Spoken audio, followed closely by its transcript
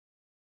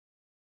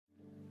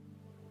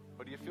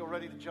you feel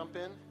ready to jump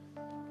in?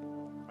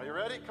 Are you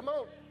ready? Come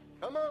on.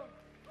 Come on.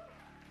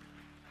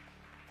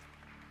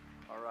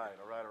 All right.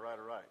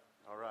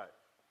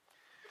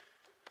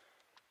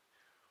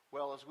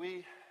 Well, as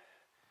we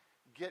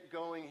get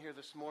going here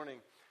this morning,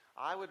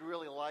 I would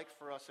really like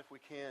for us, if we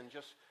can,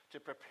 just to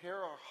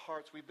prepare our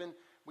hearts.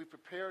 We've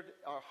prepared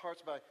our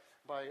hearts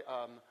by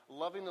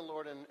loving the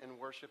Lord in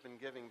worship and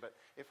giving. But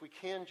if we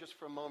can, just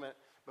for a moment,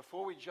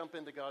 before we jump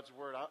into God's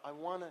Word, I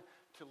want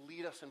to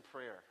lead us in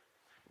prayer.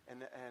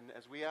 And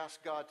as we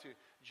ask God to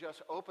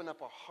just open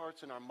up our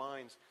hearts and our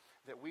minds,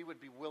 that we would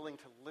be willing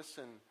to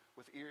listen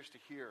with ears to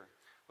hear,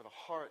 with a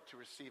heart to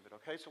receive it.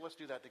 Okay, so let's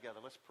do that together.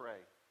 Let's pray.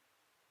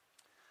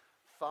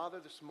 Father,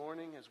 this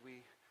morning as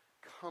we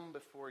come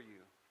before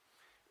you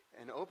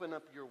and open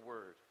up your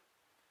Word,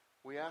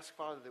 we ask,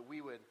 Father, that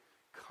we would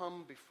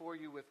come before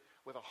you with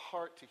a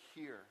heart to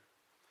hear,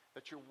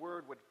 that your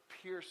Word would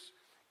pierce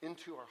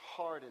into our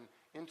heart and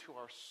into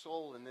our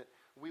soul, and that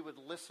we would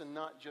listen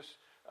not just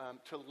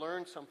to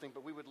learn something,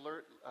 but we would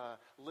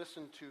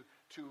listen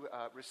to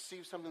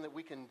receive something that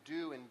we can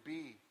do and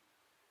be,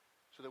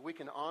 so that we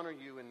can honor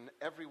you in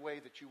every way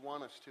that you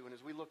want us to. And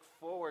as we look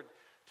forward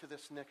to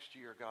this next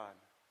year, God,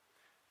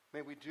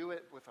 may we do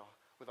it with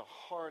a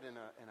heart and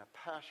a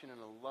passion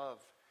and a love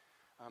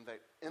that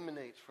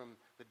emanates from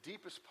the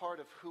deepest part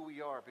of who we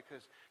are,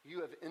 because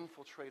you have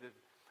infiltrated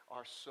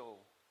our soul.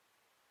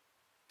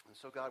 And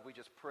so, God, we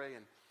just pray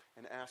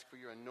and ask for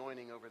your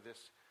anointing over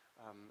this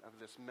of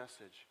this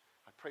message.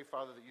 I pray,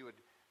 Father, that you would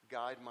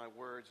guide my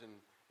words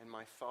and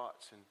my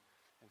thoughts, and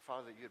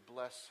Father, that you would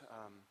bless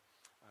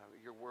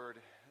your word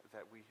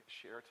that we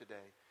share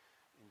today.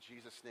 In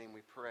Jesus' name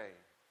we pray.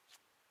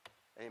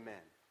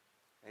 Amen.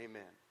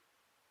 Amen.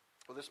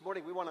 Well, this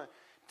morning we want to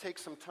take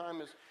some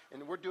time,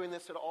 and we're doing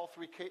this at all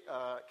three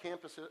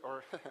campuses,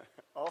 or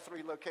all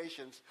three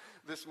locations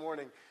this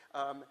morning.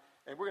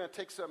 And we're going to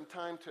take some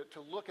time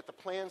to look at the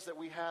plans that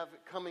we have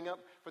coming up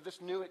for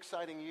this new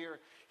exciting year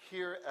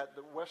here at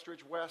the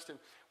Westridge West. And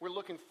we're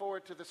looking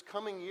forward to this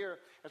coming year.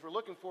 As we're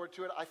looking forward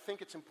to it, I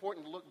think it's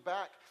important to look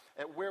back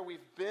at where we've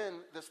been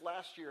this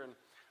last year. And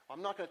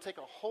I'm not going to take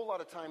a whole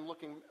lot of time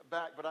looking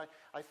back, but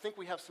I think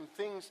we have some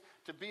things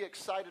to be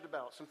excited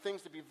about, some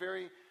things to be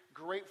very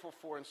grateful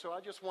for. And so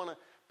I just want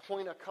to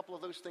point a couple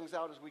of those things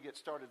out as we get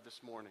started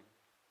this morning.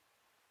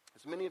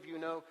 As many of you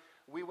know,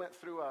 we went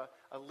through a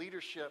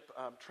leadership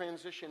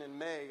transition in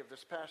May of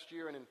this past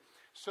year, and in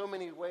so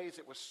many ways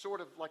it was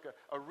sort of like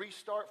a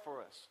restart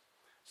for us.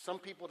 Some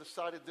people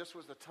decided this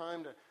was the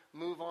time to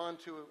move on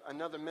to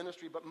another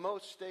ministry, but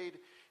most stayed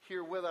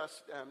here with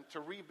us to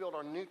rebuild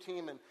our new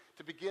team and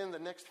to begin the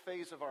next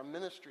phase of our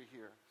ministry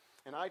here.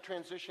 And I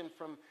transitioned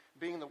from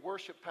being the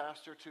worship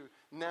pastor to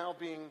now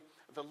being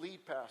the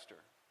lead pastor.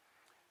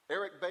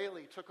 Eric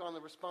Bailey took on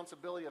the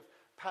responsibility of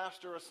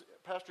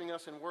pastoring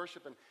us in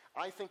worship, and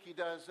I think he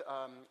does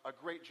a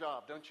great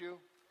job, don't you?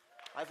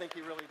 I think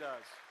he really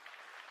does.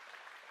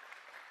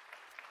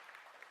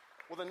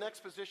 Well, the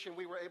next position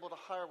we were able to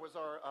hire was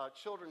our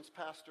children's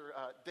pastor,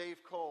 Dave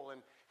Cole,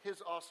 and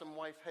his awesome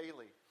wife,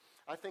 Haley.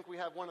 I think we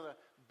have one of the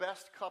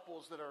best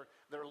couples that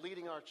are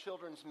leading our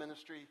children's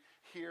ministry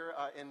here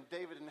in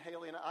David and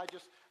Haley, and I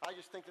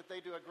just think that they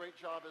do a great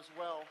job as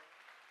well.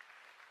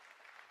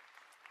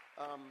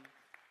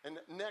 And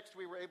next,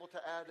 we were able to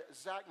add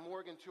Zach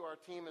Morgan to our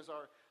team as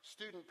our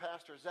student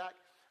pastor. Zach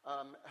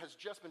has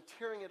just been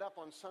tearing it up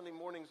on Sunday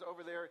mornings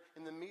over there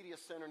in the media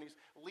center, and he's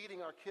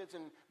leading our kids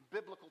in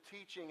biblical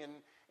teaching,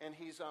 and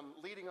he's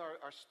leading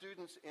our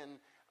students in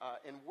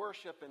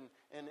worship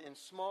and in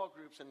small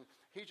groups, and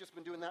he's just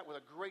been doing that with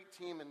a great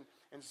team,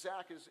 and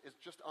Zach is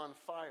just on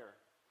fire.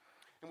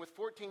 And with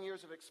 14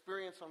 years of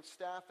experience on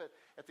staff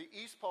at the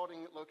East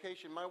Paulding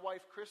location, my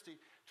wife, Christy,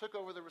 took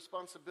over the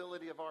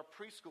responsibility of our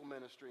preschool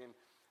ministry. And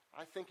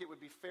I think it would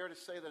be fair to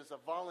say that as a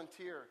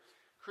volunteer,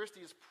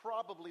 Christy is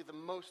probably the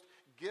most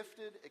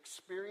gifted,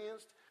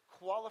 experienced,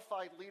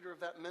 qualified leader of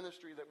that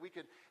ministry that we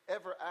could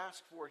ever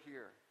ask for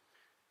here.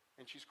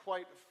 And she's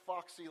quite a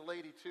foxy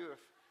lady, too, if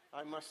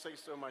I must say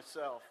so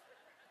myself.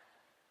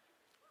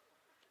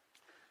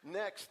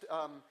 Next,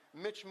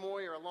 Mitch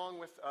Moyer, along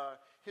with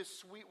his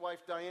sweet wife,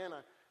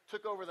 Diana,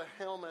 took over the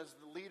helm as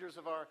the leaders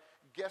of our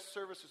guest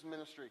services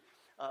ministry.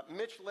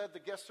 Mitch led the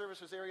guest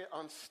services area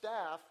on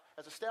staff,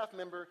 as a staff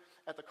member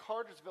at the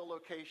Cartersville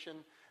location,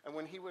 and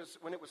when it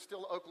was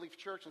still Oak Leaf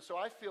Church. And so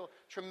I feel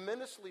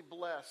tremendously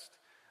blessed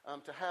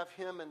to have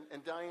him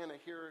and Diana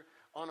here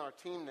on our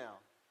team now.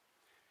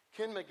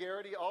 Ken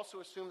McGarity also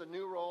assumed a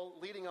new role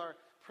leading our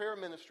prayer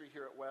ministry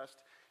here at West.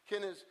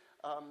 Ken is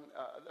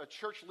a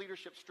church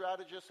leadership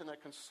strategist and a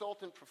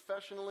consultant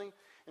professionally.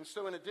 And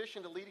so in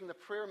addition to leading the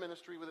prayer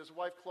ministry with his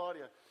wife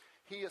Claudia,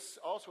 he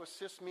also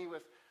assists me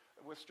with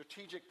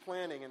strategic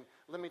planning. And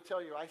let me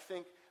tell you, I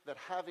think that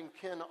having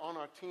Ken on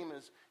our team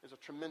is a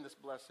tremendous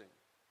blessing.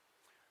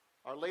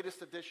 Our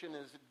latest addition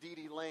is Dee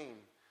Dee Lane.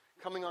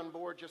 Coming on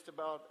board just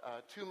about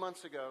 2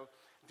 months ago,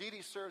 Dee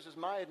Dee serves as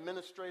my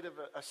administrative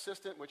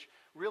assistant, which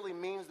really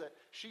means that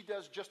she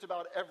does just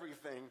about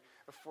everything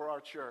for our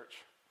church.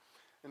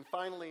 And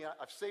finally,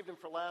 I've saved him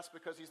for last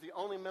because he's the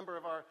only member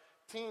of our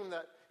team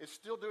that is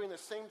still doing the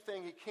same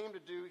thing he came to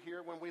do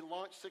here when we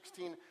launched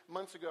 16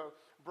 months ago.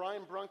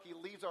 Brian Brunke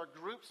leads our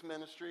groups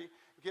ministry,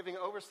 giving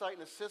oversight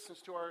and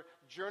assistance to our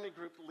journey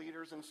group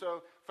leaders. And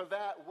so for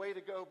that, way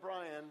to go,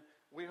 Brian.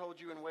 We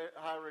hold you in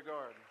high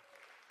regard.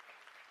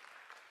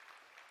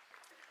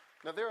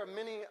 Now, there are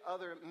many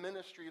other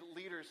ministry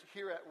leaders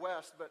here at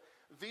West, but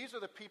these are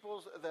the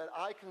people that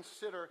I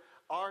consider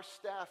our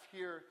staff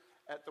here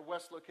at the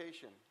West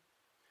location.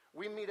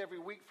 We meet every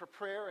week for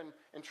prayer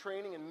and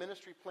training and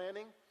ministry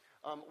planning.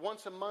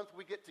 Once a month,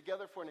 we get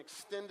together for an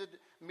extended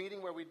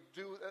meeting where we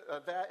do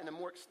that in a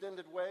more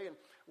extended way, and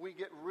we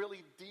get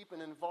really deep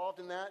and involved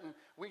in that, and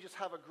we just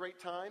have a great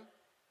time.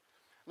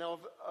 Now,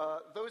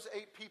 those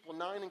 8 people,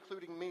 9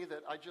 including me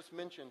that I just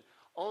mentioned,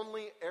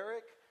 only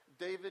Eric,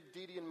 David,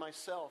 Dee Dee, and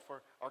myself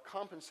are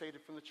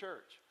compensated from the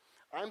church.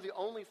 I'm the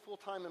only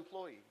full-time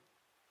employee.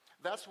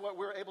 That's what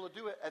we're able to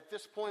do at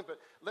this point, but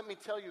let me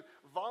tell you,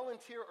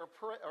 volunteer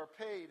or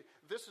paid,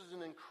 this is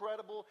an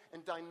incredible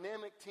and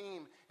dynamic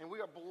team, and we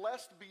are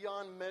blessed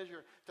beyond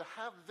measure to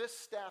have this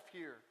staff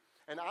here.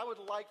 And I would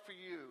like for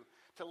you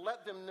to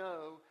let them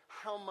know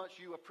how much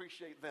you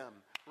appreciate them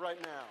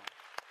right now.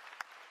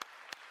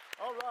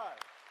 All right.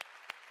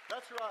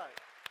 That's right.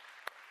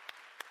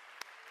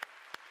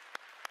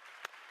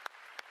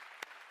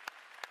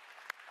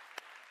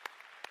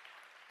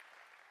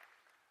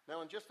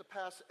 Now, in just the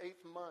past 8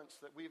 months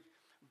that we've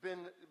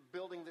been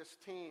building this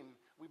team,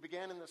 we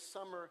began in the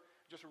summer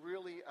just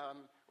really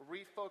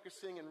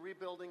refocusing and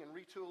rebuilding and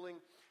retooling.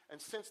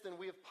 And since then,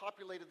 we have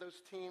populated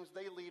those teams.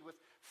 They lead with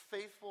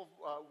faithful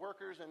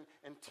workers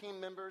and team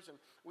members. And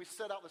we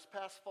set out this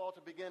past fall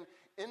to begin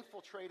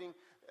infiltrating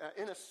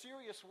in a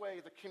serious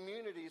way the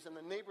communities and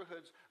the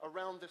neighborhoods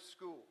around this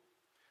school.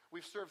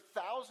 We've served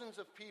thousands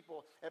of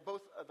people at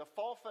both the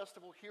Fall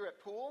Festival here at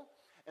Poole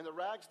and the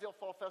Ragsdale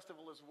Fall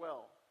Festival as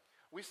well.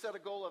 We set a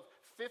goal of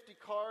 50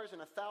 cars and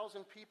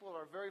 1,000 people at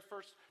our very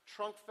first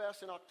Trunk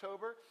Fest in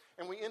October,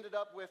 and we ended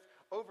up with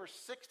over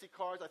 60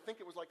 cars. I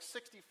think it was like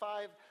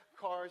 65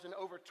 cars and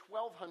over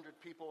 1,200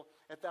 people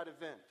at that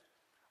event.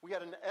 We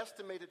had an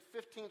estimated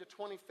 15 to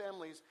 20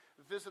 families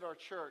visit our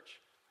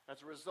church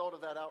as a result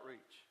of that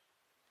outreach.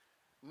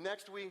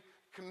 Next, we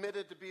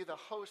committed to be the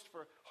host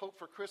for Hope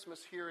for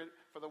Christmas here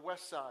for the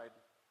West Side.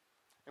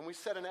 And we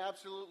set an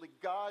absolutely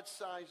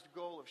God-sized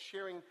goal of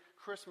sharing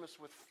Christmas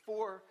with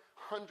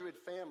 400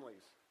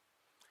 families.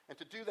 And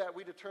to do that,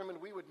 we determined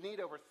we would need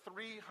over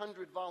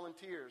 300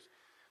 volunteers.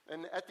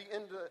 And at the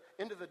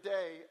end of the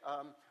day,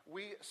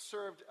 we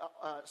served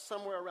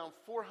somewhere around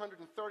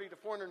 430 to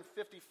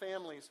 450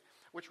 families,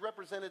 which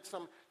represented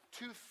some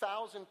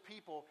 2,000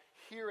 people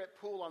here at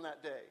Poole on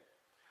that day.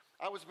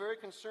 I was very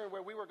concerned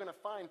where we were going to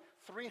find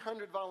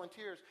 300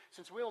 volunteers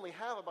since we only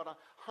have about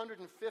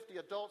 150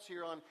 adults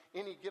here on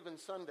any given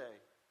Sunday.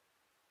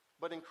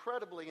 But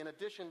incredibly, in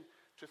addition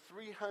to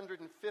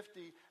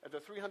the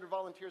 300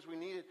 volunteers we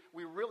needed,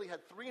 we really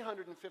had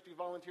 350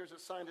 volunteers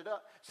that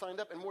signed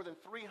up, and more than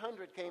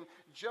 300 came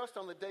just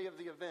on the day of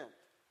the event.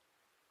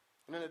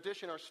 And in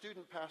addition, our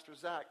student pastor,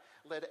 Zach,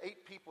 led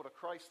 8 people to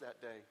Christ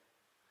that day.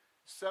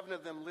 7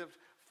 of them lived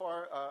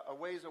far a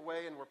ways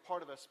away and were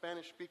part of a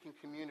Spanish-speaking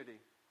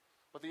community.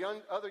 But the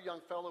other young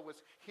fellow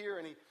was here,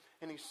 and he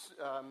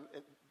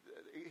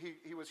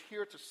was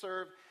here to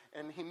serve,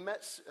 and he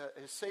met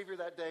his Savior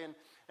that day.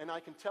 And I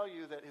can tell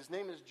you that his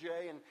name is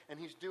Jay, and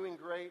he's doing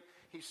great.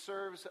 He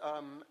serves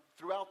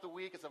throughout the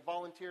week as a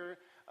volunteer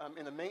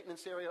in the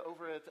maintenance area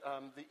over at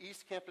the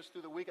East Campus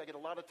through the week. I get a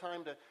lot of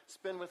time to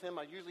spend with him.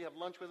 I usually have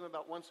lunch with him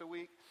about once a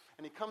week.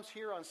 And he comes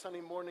here on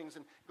Sunday mornings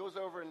and goes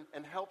over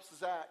and helps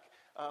Zach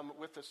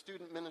with the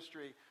student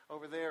ministry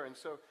over there. And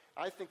so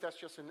I think that's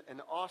just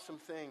an awesome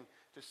thing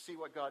to see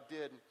what God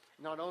did,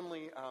 not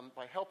only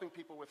by helping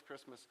people with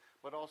Christmas,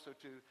 but also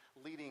to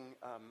leading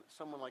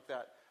someone like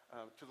that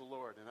to the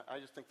Lord. And I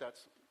just think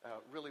that's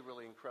really,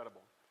 really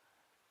incredible.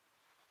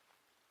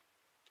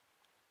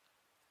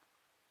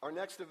 Our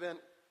next event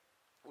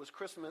was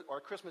our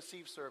Christmas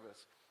Eve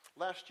service.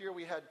 Last year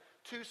we had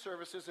 2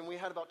 services, and we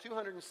had about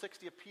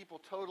 260 people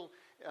total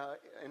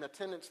in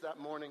attendance that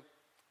morning,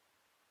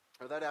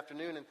 or that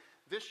afternoon. And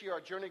this year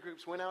our journey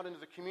groups went out into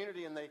the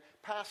community, and they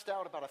passed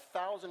out about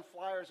 1,000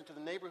 flyers into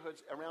the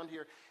neighborhoods around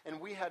here. And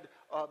we had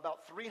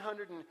about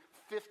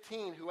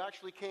 315 who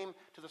actually came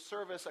to the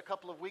service a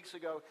couple of weeks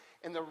ago,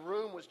 and the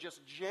room was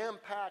just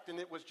jam-packed, and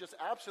it was just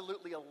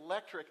absolutely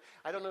electric.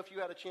 I don't know if you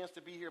had a chance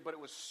to be here, but it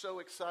was so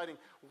exciting.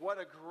 What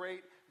a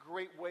great,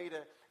 great way to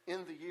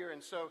end the year.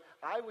 And so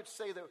I would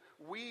say that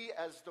we,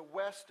 as the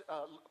West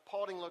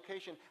Paulding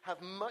location,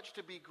 have much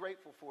to be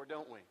grateful for,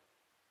 don't we?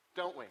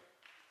 Don't we?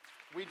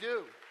 We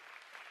do.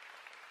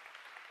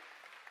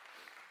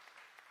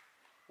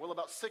 Well,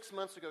 about 6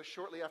 months ago,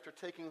 shortly after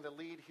taking the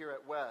lead here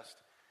at West,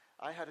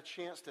 I had a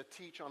chance to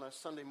teach on a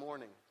Sunday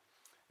morning.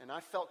 And I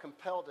felt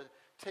compelled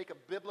to take a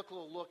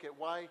biblical look at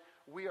why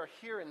we are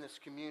here in this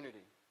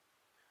community.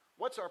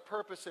 What's our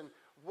purpose and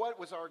what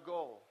was our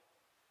goal?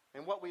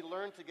 And what we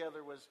learned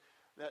together was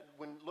that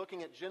when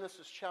looking at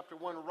Genesis chapter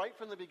 1, right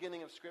from the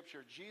beginning of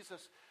Scripture,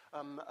 Jesus,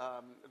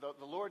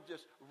 the Lord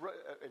just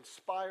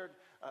inspired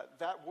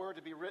that word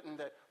to be written,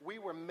 that we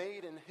were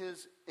made in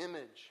His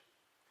image.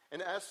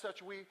 And as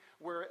such, we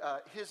were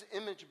His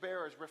image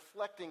bearers,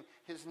 reflecting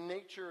His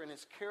nature and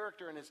His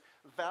character and His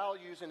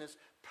values and His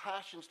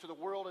passions to the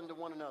world and to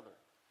one another.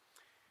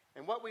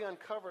 And what we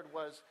uncovered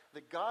was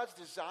that God's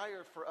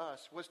desire for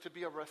us was to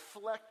be a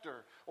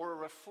reflector or a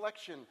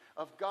reflection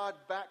of God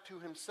back to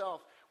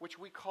Himself, which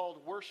we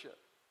called worship.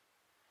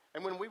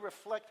 And when we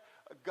reflect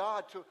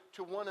God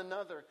to one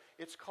another,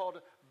 it's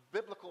called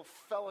biblical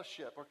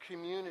fellowship or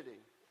community.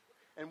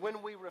 And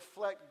when we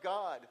reflect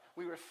God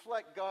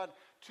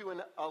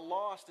to a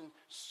lost and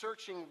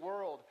searching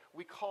world.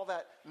 We call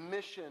that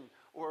mission,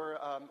 or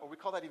we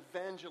call that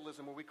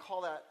evangelism, or we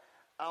call that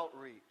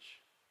outreach.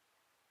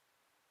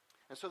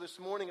 And so this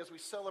morning, as we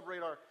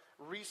celebrate our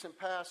recent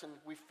past and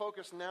we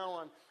focus now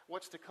on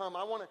what's to come,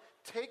 I want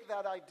to take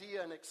that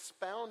idea and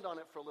expound on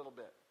it for a little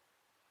bit.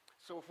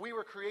 So if we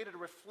were created to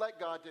reflect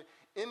God,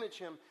 to image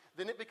Him,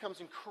 then it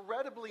becomes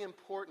incredibly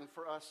important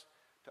for us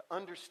to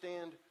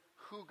understand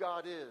who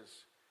God is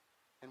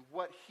and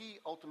what He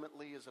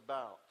ultimately is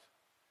about.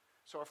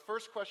 So our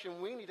first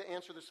question we need to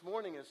answer this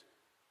morning is,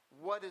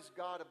 what is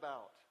God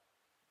about?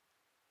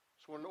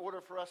 So in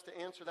order for us to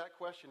answer that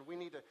question, we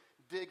need to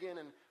dig in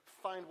and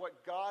find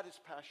what God is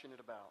passionate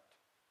about.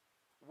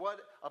 What,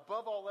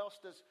 above all else,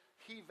 does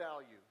He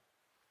value?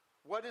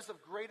 What is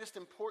of greatest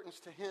importance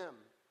to Him?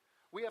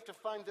 We have to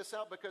find this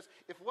out, because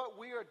if what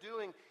we are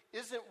doing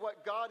isn't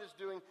what God is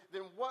doing,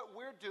 then what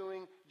we're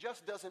doing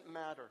just doesn't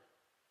matter.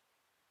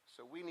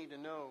 So we need to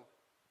know,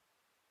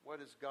 what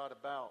is God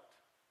about?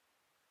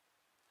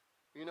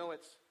 You know,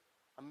 it's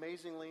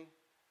amazingly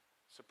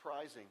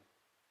surprising,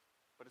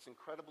 but it's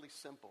incredibly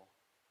simple.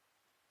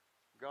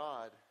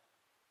 God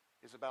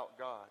is about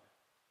God.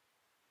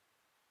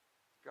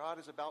 God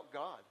is about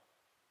God.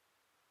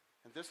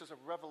 And this is a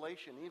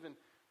revelation even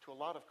to a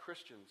lot of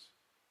Christians.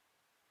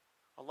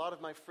 A lot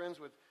of my friends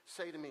would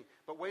say to me,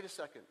 but wait a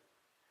second,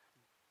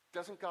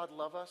 doesn't God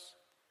love us?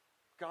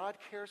 God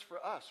cares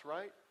for us,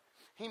 right?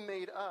 He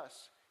made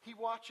us. He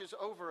watches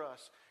over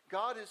us.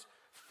 God is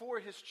for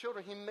His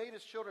children. He made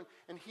His children,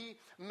 and He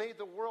made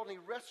the world, and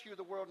He rescued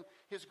the world. And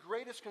His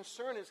greatest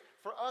concern is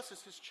for us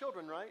as His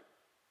children, right?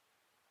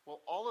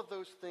 Well, all of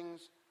those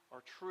things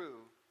are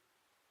true,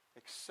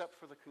 except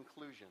for the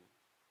conclusion.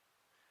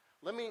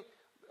 Let me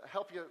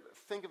help you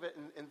think of it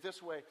in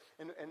this way,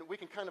 and we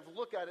can kind of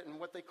look at it in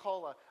what they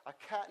call a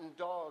cat and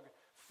dog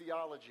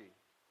theology.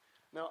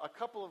 Now, a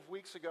couple of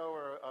weeks ago,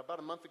 or about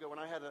a month ago, when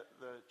I had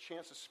the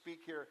chance to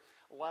speak here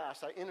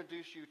last, I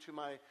introduced you to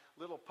my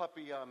little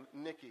puppy,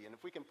 Nicky. And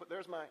if we can put,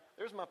 there's my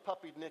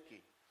puppy,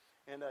 Nicky.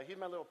 And he's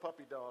my little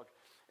puppy dog.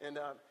 And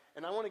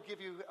I want to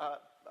give you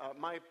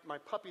my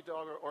puppy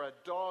dog, or a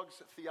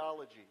dog's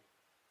theology.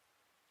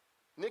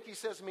 Nicky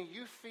says to me,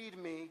 you feed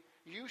me,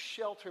 you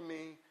shelter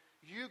me,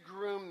 you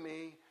groom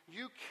me,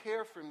 you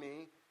care for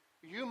me,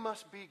 you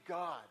must be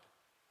God.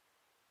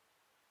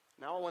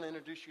 Now I want to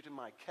introduce you to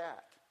my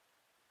cat.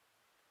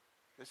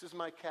 This is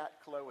my cat,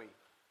 Chloe.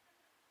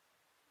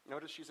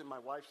 Notice she's in my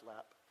wife's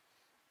lap.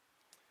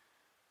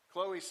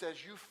 Chloe says,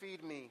 you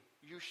feed me,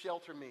 you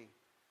shelter me,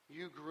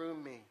 you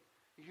groom me,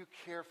 you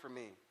care for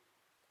me.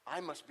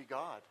 I must be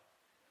God.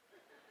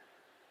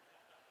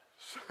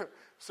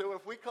 So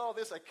if we call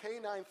this a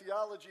canine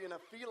theology and a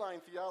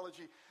feline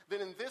theology, then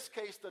in this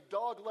case, the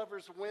dog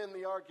lovers win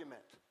the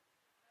argument.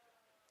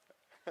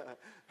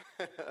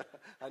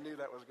 I knew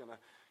that was going to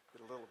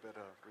get a little bit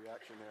of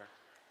reaction there.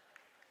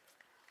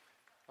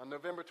 On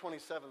November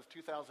 27th,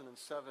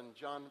 2007,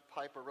 John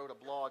Piper wrote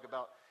a blog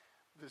about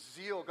the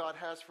zeal God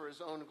has for His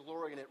own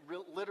glory, and it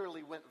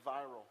literally went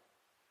viral.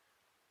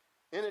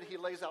 In it, he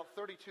lays out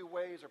 32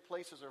 ways or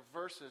places or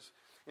verses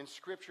in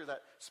Scripture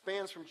that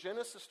spans from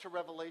Genesis to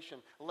Revelation,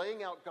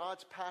 laying out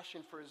God's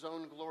passion for His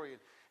own glory.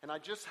 And I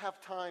just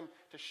have time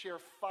to share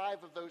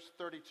 5 of those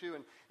 32,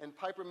 and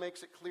Piper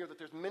makes it clear that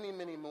there's many,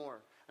 many more.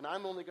 And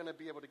I'm only going to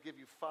be able to give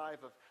you 5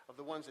 of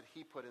the ones that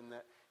he put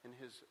in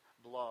his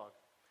blog.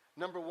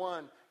 Number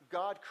 1,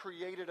 God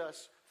created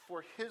us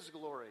for His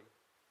glory.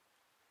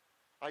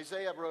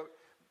 Isaiah wrote,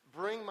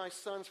 bring my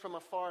sons from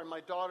afar and my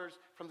daughters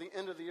from the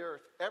end of the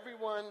earth.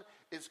 Everyone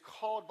is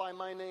called by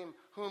my name,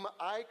 whom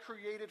I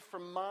created for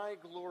my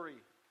glory.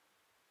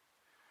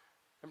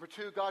 Number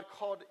 2, God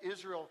called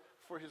Israel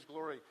for His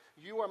glory.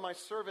 You are my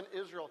servant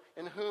Israel,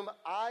 in whom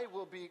I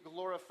will be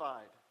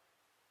glorified.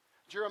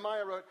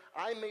 Jeremiah wrote,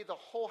 I made the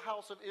whole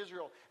house of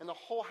Israel and the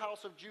whole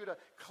house of Judah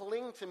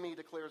cling to me,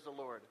 declares the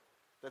Lord,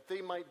 that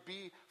they might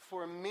be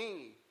for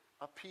me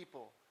a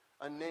people,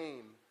 a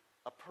name,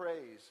 a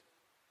praise,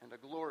 and a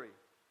glory.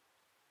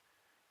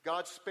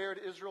 God spared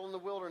Israel in the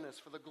wilderness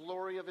for the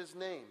glory of His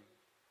name.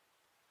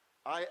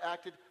 I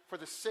acted for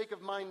the sake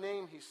of my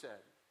name, he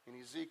said in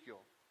Ezekiel,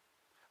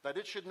 that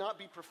it should not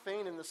be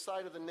profane in the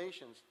sight of the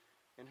nations,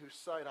 in whose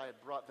sight I had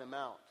brought them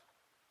out.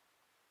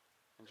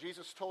 And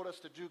Jesus told us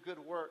to do good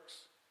works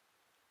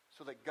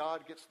so that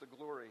God gets the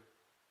glory.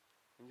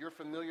 And you're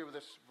familiar with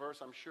this verse,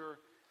 I'm sure.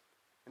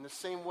 In the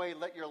same way,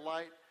 let your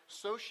light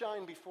so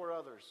shine before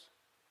others,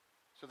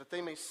 so that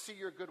they may see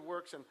your good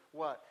works and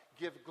what?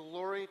 Give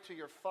glory to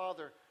your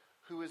Father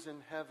who is in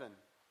heaven.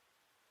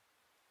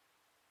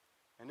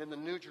 And in the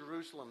New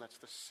Jerusalem, that's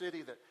the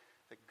city that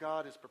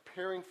God is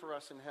preparing for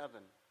us in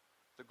heaven,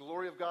 the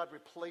glory of God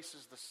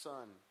replaces the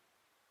sun.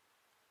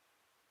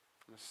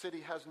 And the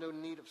city has no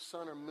need of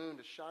sun or moon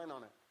to shine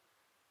on it,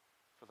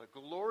 for the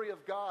glory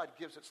of God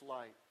gives its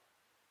light,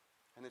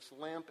 and its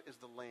lamp is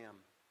the Lamb.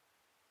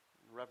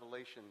 In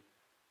Revelation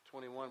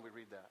 21, we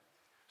read that.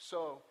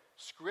 So,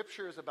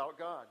 Scripture is about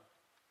God.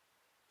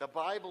 The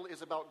Bible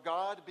is about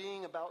God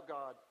being about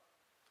God.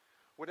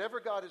 Whatever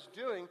God is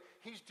doing,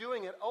 He's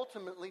doing it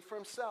ultimately for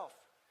Himself.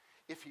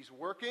 If He's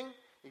working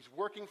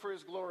for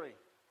His glory.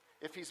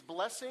 If He's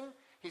blessing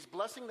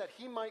that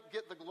He might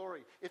get the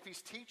glory. If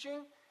He's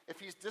teaching, if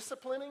He's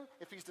disciplining,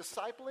 if He's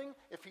discipling,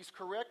 if He's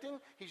correcting,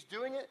 He's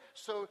doing it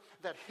so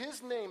that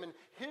His name and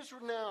His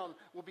renown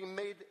will be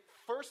made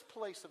first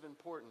place of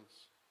importance.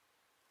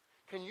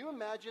 Can you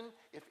imagine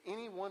if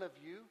any one of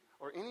you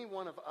or any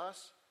one of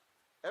us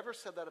ever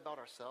said that about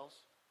ourselves?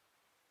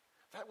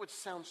 That would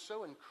sound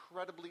so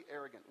incredibly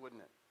arrogant,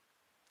 wouldn't it?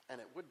 And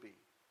it would be.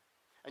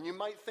 And you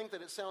might think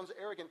that it sounds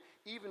arrogant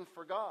even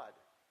for God.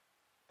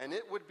 And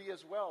it would be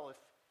as well if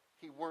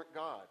He weren't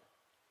God.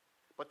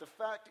 But the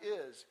fact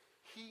is,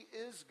 He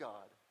is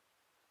God.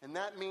 And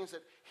that means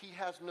that He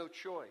has no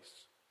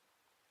choice.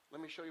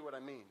 Let me show you what I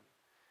mean.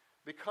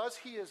 Because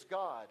He is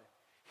God,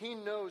 He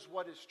knows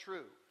what is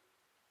true.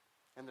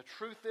 And the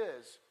truth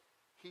is,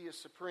 He is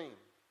supreme.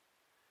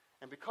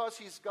 And because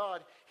He's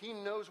God, He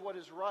knows what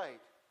is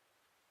right.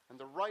 And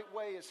the right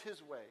way is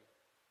His way.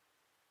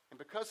 And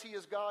because He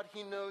is God,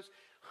 He knows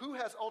who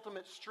has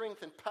ultimate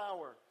strength and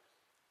power,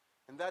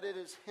 and that it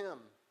is Him.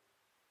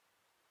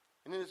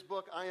 And in his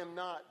book, I Am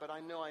Not, But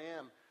I Know I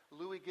Am,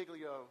 Louis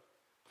Giglio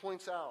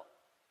points out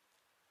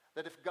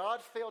that if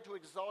God failed to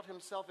exalt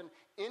Himself in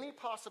any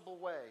possible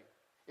way,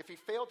 if He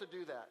failed to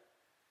do that,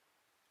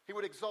 He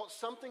would exalt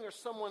something or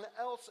someone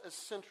else as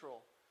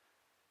central,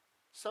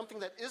 something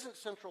that isn't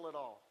central at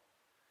all.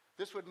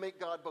 This would make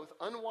God both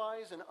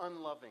unwise and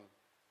unloving.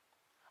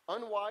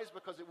 Unwise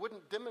because it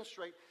wouldn't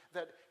demonstrate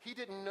that He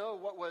didn't know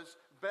what was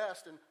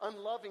best, and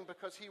unloving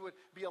because He would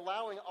be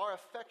allowing our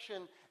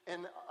affection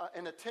and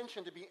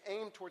attention to be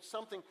aimed towards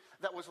something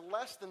that was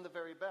less than the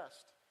very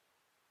best.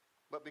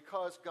 But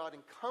because God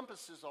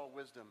encompasses all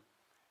wisdom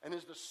and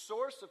is the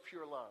source of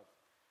pure love,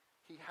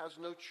 He has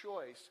no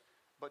choice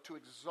but to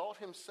exalt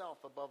Himself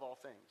above all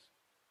things.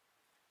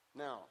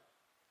 Now,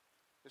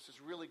 this is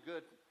really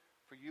good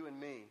for you and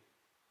me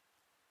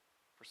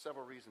for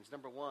several reasons.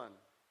 Number one,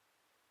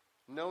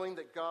 knowing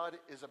that God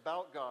is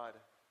about God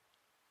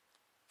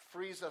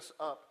frees us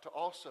up to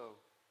also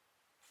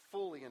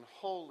fully and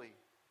wholly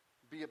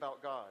be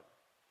about God.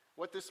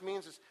 What this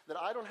means is that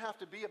I don't have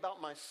to be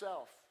about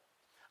myself.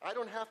 I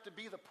don't have to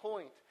be the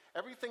point.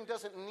 Everything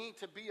doesn't need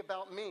to be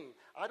about me.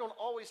 I don't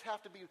always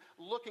have to be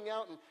looking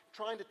out and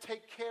trying to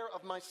take care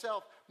of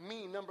myself,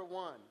 me, number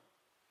one.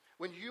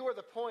 When you are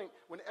the point,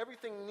 when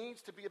everything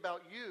needs to be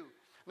about you,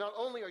 not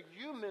only are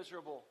you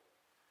miserable,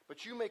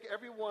 but you make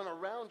everyone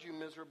around you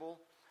miserable,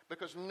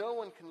 because no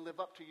one can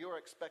live up to your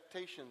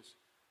expectations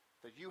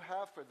that you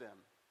have for them.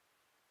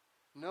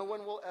 No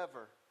one will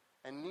ever,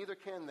 and neither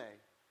can they,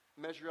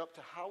 measure up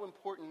to how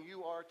important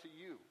you are to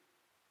you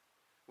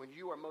when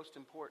you are most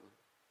important.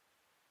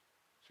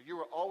 So you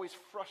are always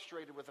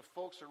frustrated with the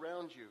folks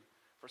around you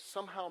for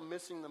somehow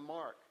missing the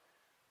mark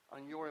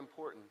on your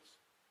importance.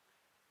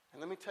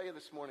 And let me tell you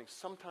this morning,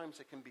 sometimes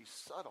it can be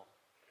subtle.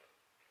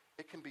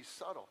 It can be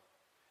subtle.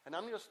 And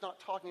I'm just not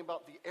talking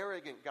about the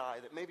arrogant guy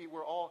that maybe we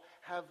all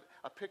have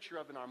a picture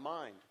of in our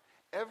mind.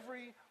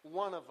 Every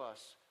one of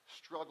us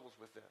struggles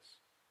with this.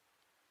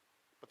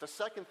 But the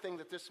second thing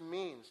that this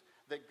means,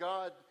 that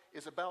God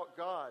is about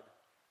God,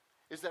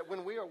 is that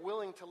when we are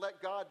willing to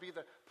let God be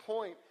the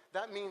point,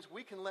 that means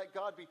we can let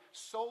God be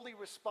solely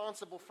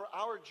responsible for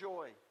our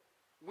joy.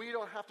 We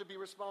don't have to be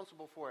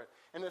responsible for it.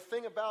 And the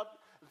thing about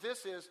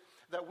this is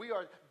that we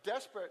are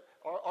desperate,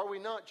 are we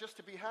not, just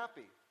to be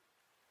happy.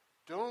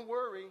 Don't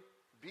worry,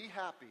 be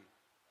happy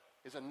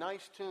is a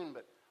nice tune,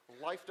 but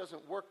life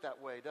doesn't work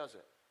that way, does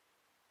it?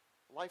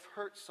 Life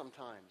hurts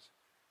sometimes.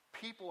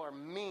 People are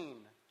mean.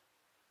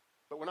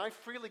 But when I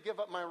freely give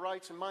up my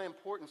rights and my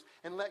importance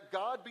and let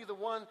God be the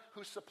one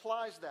who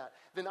supplies that,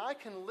 then I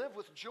can live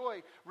with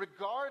joy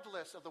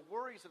regardless of the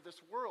worries of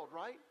this world,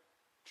 right?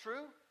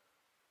 True?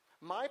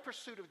 My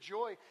pursuit of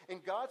joy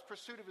and God's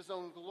pursuit of His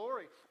own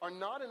glory are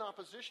not in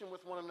opposition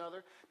with one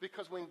another,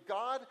 because when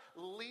God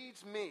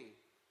leads me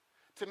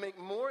to make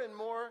more and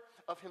more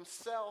of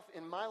Himself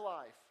in my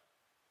life,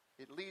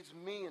 it leads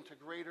me into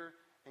greater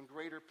and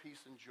greater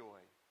peace and joy.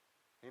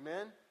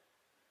 Amen?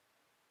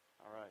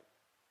 All right.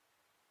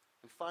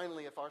 And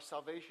finally, if our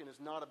salvation is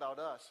not about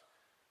us,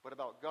 but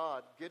about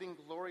God getting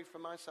glory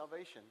from my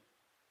salvation,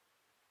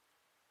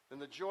 then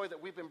the joy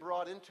that we've been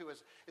brought into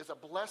is a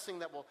blessing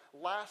that will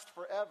last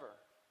forever.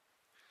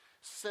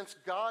 Since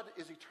God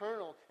is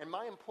eternal and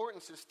my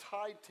importance is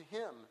tied to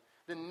Him,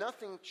 then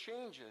nothing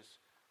changes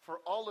for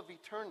all of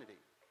eternity.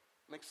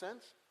 Make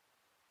sense?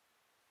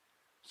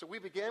 So we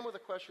began with a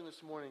question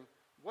this morning: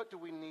 what do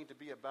we need to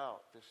be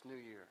about this new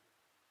year?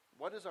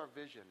 What is our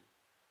vision?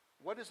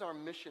 What is our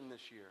mission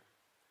this year?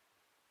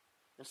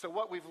 And so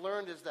what we've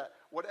learned is that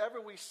whatever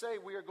we say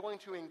we are going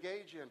to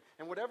engage in,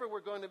 and whatever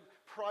we're going to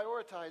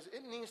prioritize,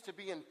 it needs to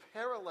be in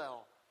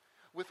parallel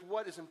with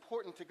what is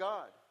important to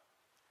God.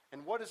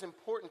 And what is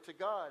important to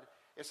God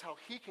is how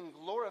he can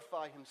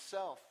glorify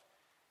himself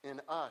in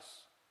us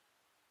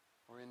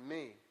or in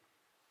me.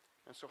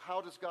 And so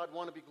how does God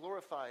want to be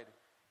glorified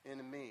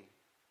in me?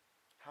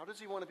 How does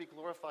he want to be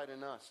glorified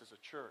in us as a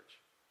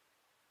church?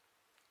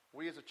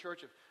 We as a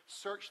church have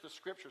searched the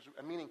Scriptures,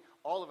 meaning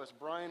all of us,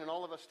 Brian and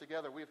all of us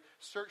together, we've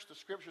searched the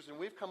Scriptures and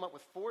we've come up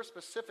with 4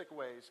 specific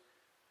ways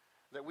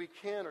that we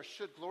can or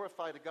should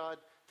glorify to God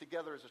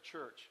together as a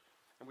church.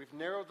 And we've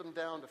narrowed them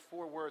down to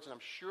 4 words, and I'm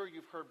sure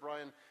you've heard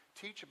Brian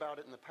teach about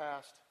it in the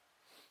past.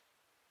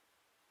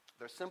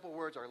 Their simple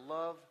words are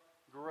love,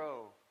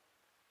 grow,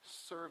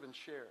 serve, and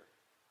share.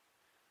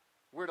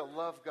 We're to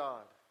love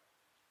God.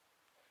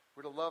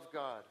 We're to love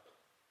God.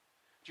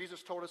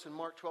 Jesus told us in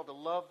Mark 12 to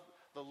love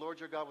the Lord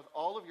your God with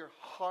all of your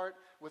heart,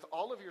 with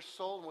all of your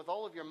soul, and with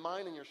all of your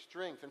mind and your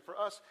strength. And for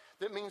us,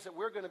 that means that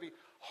we're going to be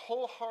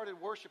wholehearted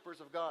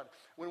worshipers of God.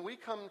 When we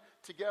come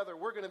together,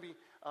 we're going to be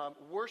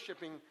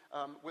worshiping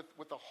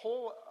with our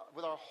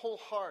whole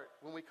heart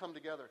when we come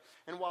together.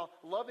 And while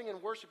loving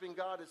and worshiping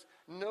God is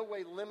no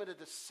way limited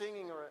to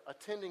singing or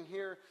attending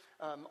here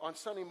on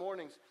Sunday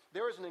mornings,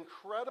 there is an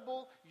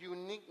incredible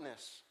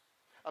uniqueness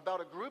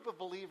about a group of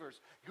believers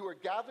who are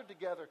gathered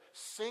together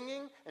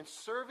singing and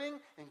serving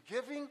and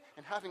giving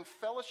and having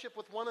fellowship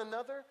with one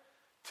another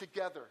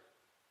together.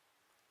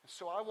 And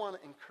so I want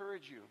to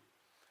encourage you.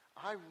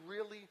 I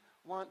really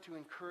want to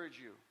encourage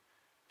you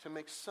to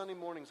make Sunday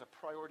mornings a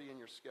priority in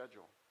your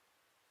schedule.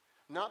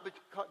 Not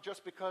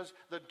just because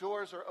the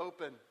doors are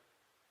open,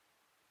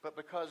 but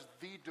because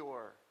the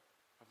door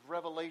of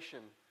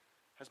revelation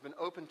has been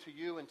opened to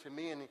you and to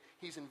me, and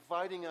he's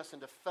inviting us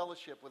into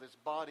fellowship with his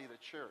body, the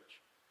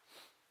church.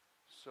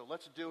 So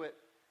let's do it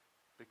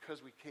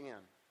because we can.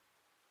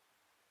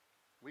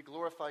 We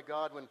glorify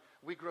God when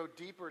we grow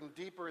deeper and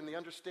deeper in the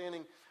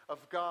understanding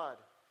of God.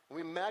 And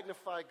we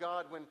magnify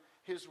God when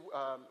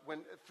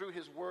through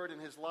his word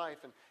and his life.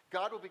 And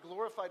God will be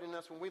glorified in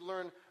us when we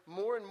learn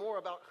more and more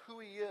about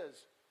who he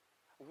is,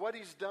 what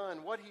he's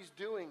done, what he's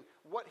doing,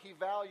 what he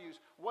values,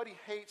 what he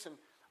hates, and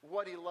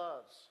what he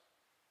loves.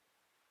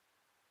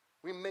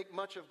 We make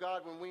much of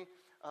God when we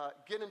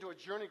get into a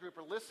journey group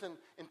or listen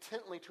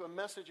intently to a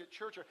message at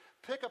church or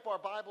pick up our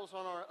Bibles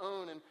on our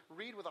own and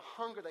read with a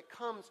hunger that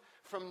comes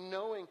from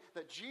knowing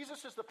that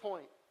Jesus is the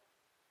point.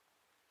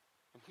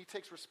 And he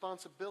takes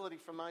responsibility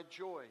for my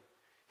joy.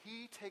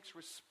 He takes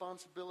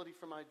responsibility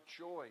for my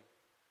joy.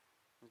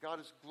 And God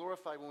is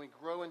glorified when we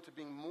grow into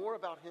being more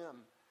about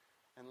him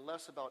and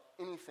less about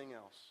anything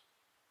else.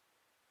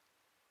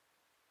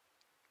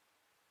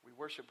 We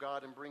worship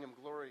God and bring him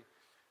glory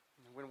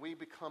when we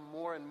become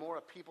more and more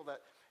a people that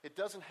it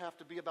doesn't have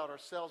to be about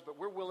ourselves, but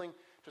we're willing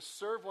to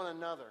serve one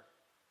another,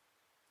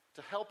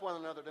 to help one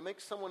another, to make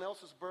someone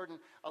else's burden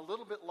a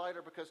little bit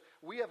lighter because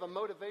we have a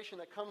motivation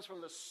that comes from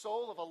the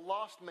soul of a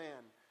lost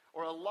man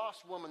or a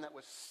lost woman that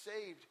was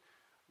saved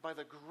by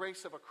the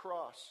grace of a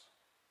cross.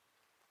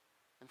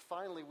 And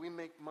finally, we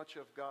make much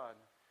of God,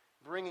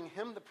 bringing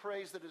him the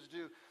praise that is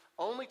due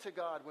only to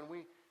God when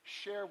we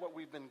share what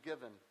we've been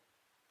given.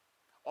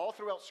 All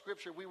throughout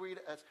Scripture, we read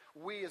as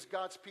we as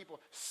God's people,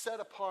 set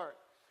apart,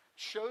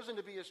 chosen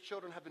to be his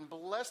children, have been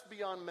blessed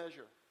beyond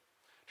measure,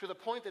 to the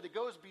point that it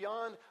goes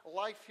beyond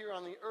life here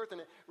on the earth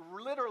and it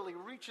literally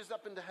reaches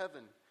up into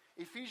heaven.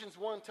 Ephesians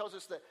 1 tells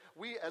us that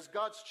we as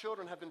God's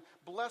children have been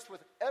blessed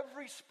with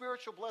every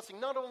spiritual blessing,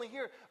 not only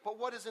here, but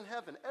what is in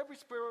heaven, every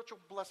spiritual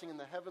blessing in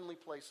the heavenly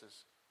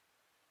places.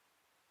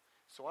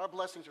 So our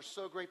blessings are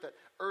so great that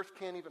earth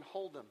can't even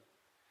hold them.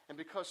 And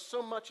because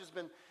so much has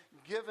been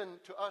given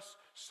to us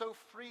so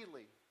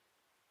freely,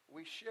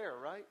 we share,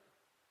 right?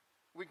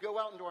 We go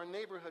out into our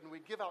neighborhood and we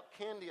give out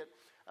candy at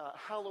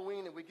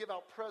Halloween, and we give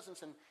out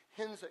presents and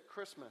hymns at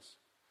Christmas.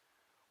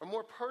 Or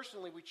more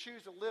personally, we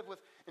choose to live with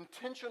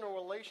intentional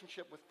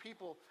relationship with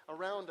people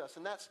around us.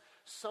 And that's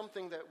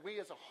something that we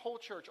as a whole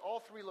church, all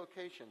 3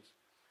 locations,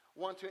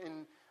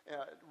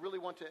 really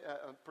want to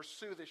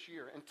pursue this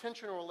year.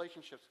 Intentional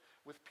relationships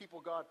with people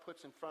God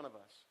puts in front of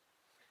us.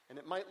 And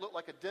it might look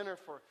like a dinner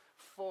for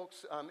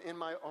folks on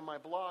my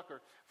block,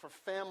 or for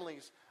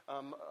families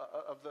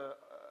of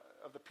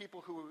the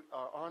people who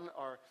are on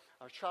our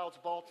child's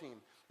ball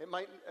team. It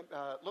might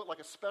look like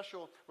a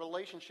special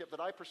relationship that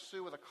I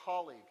pursue with a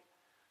colleague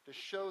to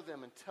show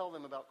them and tell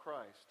them about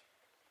Christ.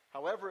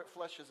 However it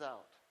fleshes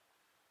out,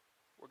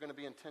 we're going to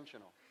be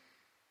intentional.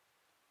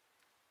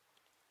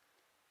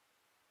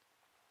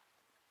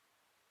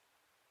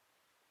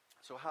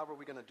 So how are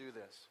we going to do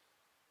this?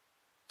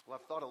 Well,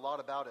 I've thought a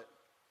lot about it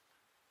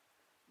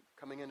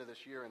coming into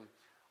this year, and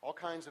all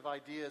kinds of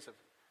ideas have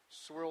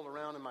swirled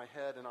around in my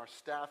head, and our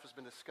staff has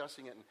been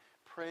discussing it and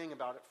praying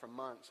about it for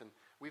months. And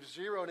we've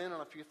zeroed in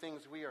on a few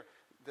things we are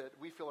that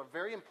we feel are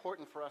very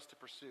important for us to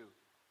pursue.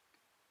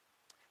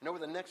 And over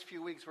the next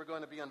few weeks, we're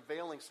going to be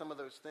unveiling some of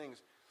those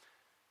things.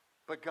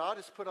 But God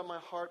has put on my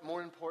heart,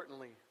 more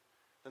importantly,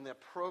 than the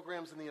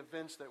programs and the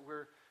events that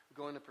we're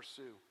going to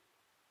pursue.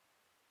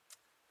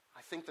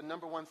 I think the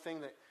number one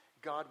thing that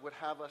God would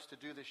have us to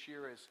do this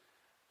year is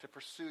to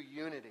pursue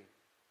unity.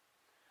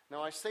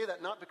 Now, I say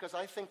that not because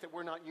I think that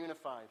we're not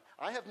unified.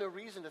 I have no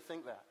reason to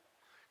think that.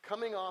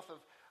 Coming off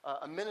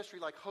of a ministry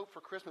like Hope for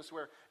Christmas,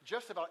 where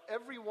just about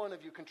every one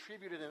of you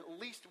contributed in at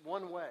least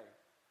one way,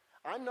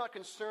 I'm not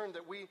concerned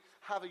that we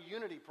have a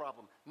unity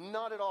problem.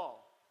 Not at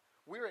all.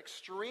 We're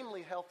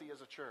extremely healthy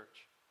as a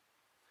church.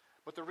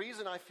 But the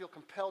reason I feel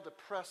compelled to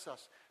press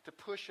us, to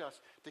push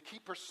us, to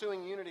keep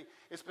pursuing unity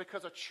is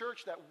because a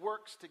church that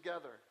works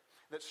together,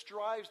 that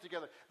strives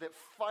together, that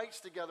fights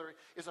together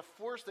is a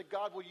force that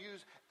God will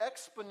use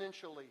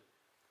exponentially,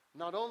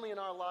 not only in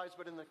our lives,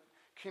 but in the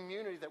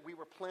community that we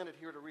were planted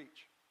here to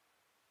reach.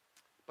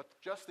 But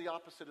just the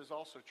opposite is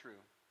also true.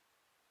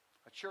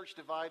 A church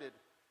divided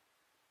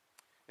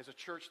is a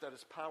church that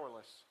is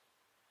powerless.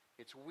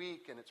 It's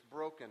weak and it's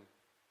broken,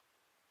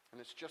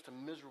 and it's just a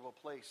miserable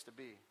place to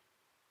be.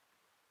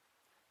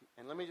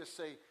 And let me just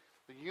say,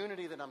 the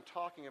unity that I'm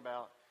talking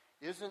about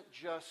isn't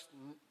just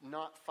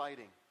not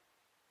fighting.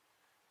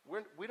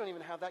 We don't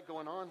even have that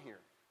going on here.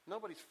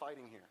 Nobody's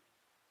fighting here.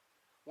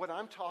 What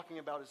I'm talking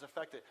about is the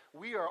fact that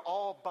we are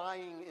all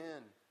buying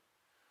in.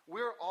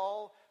 We're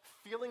all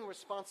feeling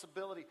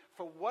responsibility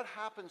for what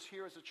happens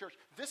here as a church.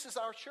 This is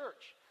our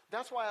church.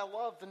 That's why I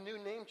love the new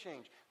name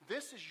change.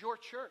 This is your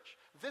church.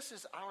 This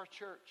is our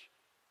church.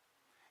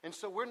 And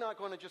so we're not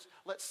going to just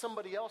let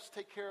somebody else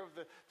take care of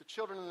the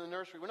children in the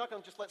nursery. We're not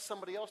going to just let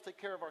somebody else take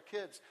care of our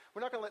kids.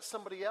 We're not going to let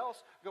somebody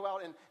else go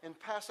out and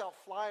pass out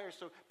flyers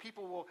so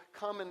people will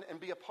come and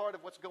be a part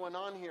of what's going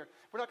on here.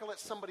 We're not going to let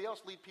somebody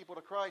else lead people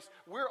to Christ.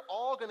 We're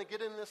all going to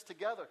get in this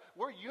together.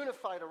 We're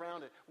unified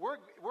around it.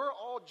 We're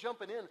all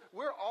jumping in.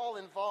 We're all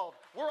involved.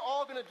 We're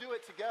all going to do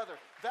it together.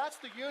 That's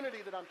the unity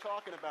that I'm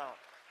talking about.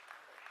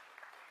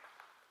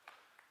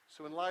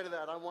 So in light of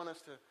that, I want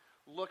us to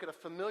look at a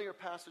familiar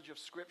passage of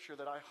Scripture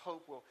that I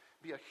hope will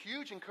be a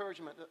huge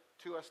encouragement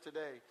to us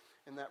today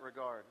in that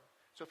regard.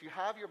 So if you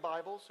have your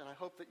Bibles, and I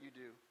hope that you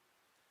do,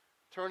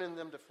 turn in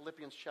them to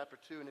Philippians chapter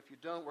 2, and if you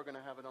don't, we're going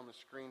to have it on the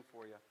screen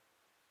for you.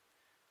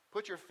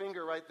 Put your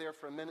finger right there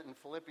for a minute in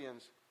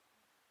Philippians.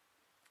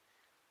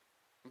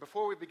 And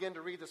before we begin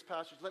to read this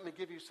passage, let me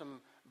give you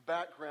some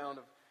background,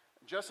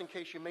 just in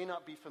case you may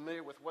not be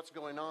familiar with what's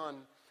going on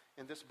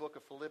in this book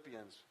of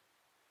Philippians.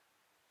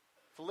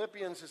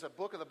 Philippians is a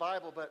book of the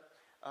Bible, but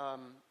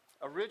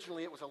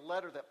originally it was a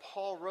letter that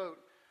Paul wrote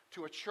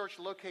to a church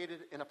located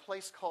in a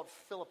place called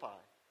Philippi.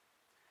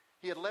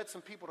 He had led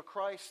some people to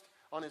Christ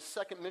on his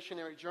second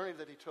missionary journey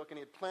that he took, and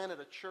he had planted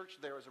a church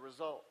there as a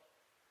result.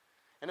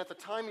 And at the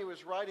time he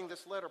was writing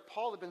this letter,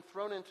 Paul had been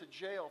thrown into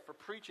jail for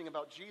preaching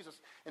about Jesus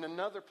in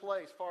another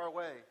place far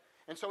away.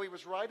 And so he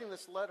was writing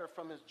this letter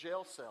from his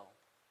jail cell.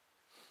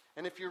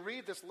 And if you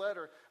read this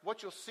letter,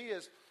 what you'll see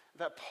is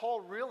that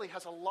Paul really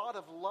has a lot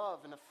of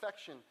love and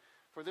affection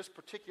for this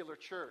particular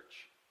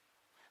church.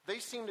 They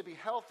seem to be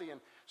healthy, and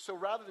so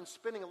rather than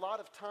spending a lot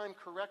of time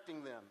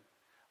correcting them,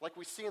 like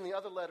we see in the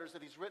other letters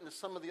that he's written to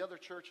some of the other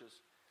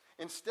churches,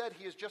 instead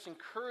he is just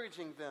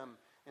encouraging them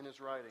in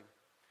his writing.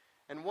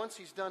 And once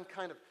he's done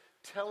kind of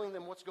telling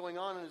them what's going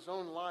on in his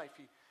own life,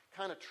 he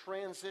kind of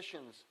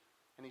transitions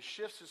and he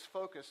shifts his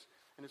focus,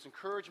 and his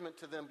encouragement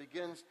to them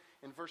begins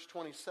in verse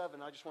 27.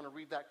 I just want to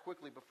read that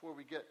quickly before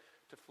we get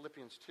to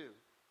Philippians 2.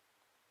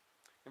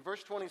 In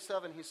verse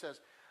 27, he says,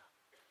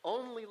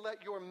 "Only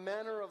let your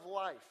manner of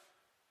life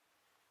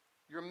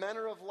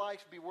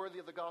be worthy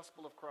of the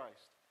gospel of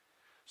Christ,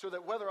 so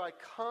that whether I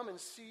come and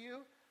see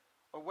you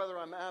or whether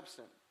I'm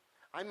absent,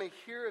 I may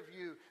hear of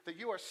you that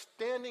you are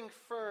standing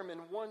firm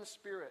in one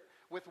spirit,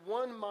 with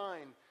one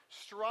mind,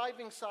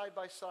 striving side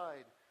by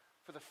side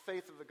for the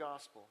faith of the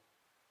gospel."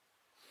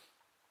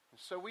 And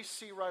so we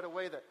see right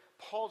away that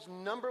Paul's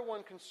number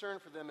one concern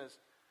for them is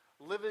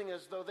living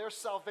as though their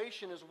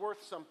salvation is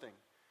worth something.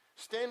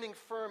 Standing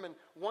firm in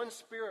one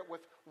spirit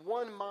with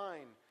one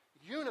mind,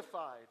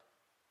 unified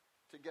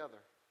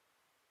together.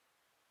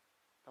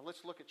 Now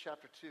let's look at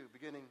chapter 2,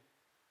 beginning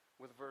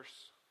with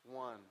verse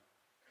 1.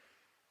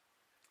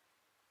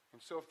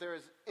 And so if there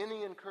is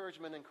any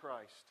encouragement in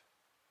Christ,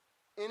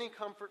 any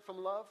comfort from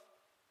love,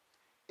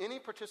 any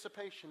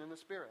participation in the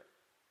Spirit,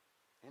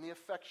 any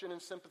affection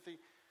and sympathy,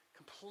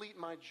 complete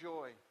my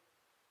joy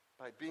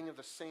by being of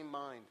the same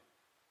mind,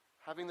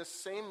 having the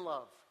same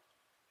love,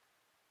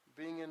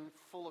 being in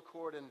full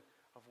accord and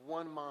of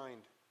one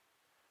mind.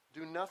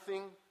 Do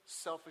nothing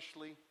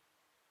selfishly,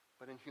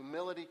 but in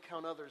humility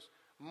count others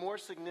more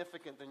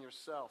significant than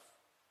yourself.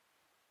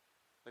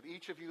 Let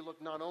each of you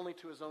look not only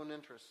to his own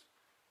interests,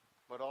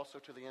 but also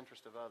to the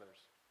interest of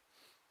others.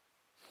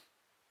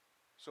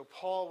 So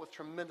Paul, with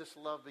tremendous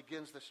love,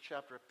 begins this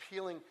chapter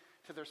appealing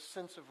to their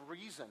sense of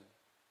reason.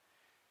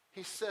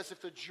 He says,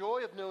 if the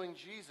joy of knowing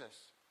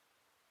Jesus,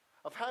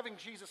 of having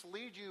Jesus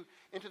lead you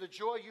into the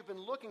joy you've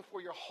been looking for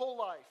your whole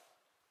life,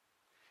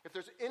 if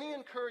there's any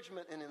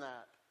encouragement in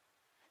that,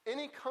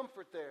 any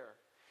comfort there,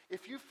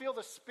 if you feel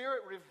the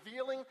Spirit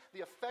revealing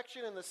the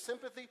affection and the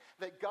sympathy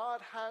that God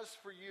has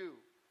for you,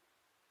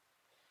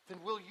 then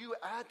will you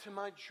add to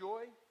my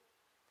joy?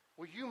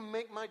 Will you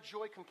make my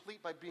joy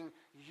complete by being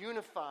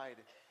unified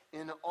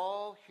in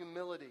all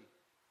humility?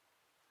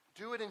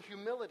 Do it in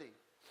humility.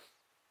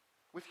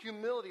 With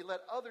humility, let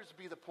others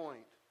be the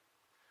point.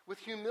 With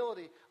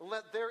humility,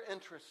 let their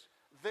interests,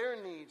 their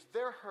needs,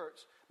 their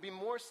hurts be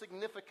more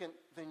significant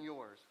than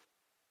yours.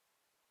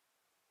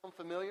 Sound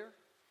familiar?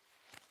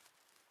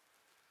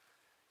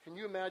 Can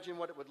you imagine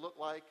what it would look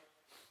like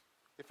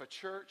if a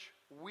church,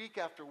 week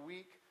after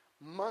week,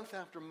 month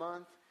after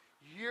month,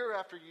 year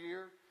after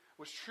year,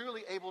 was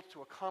truly able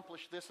to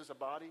accomplish this as a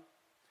body?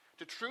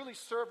 To truly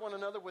serve one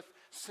another with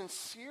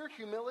sincere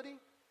humility?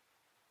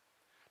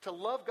 To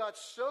love God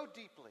so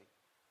deeply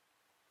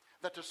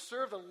that to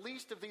serve the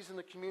least of these in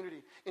the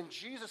community in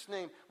Jesus'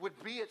 name would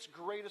be its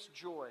greatest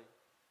joy.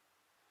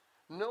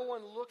 No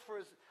one looked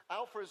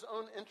out for his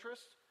own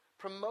interests,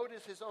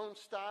 promoted his own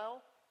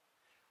style,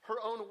 her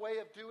own way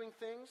of doing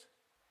things,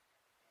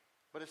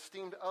 but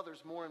esteemed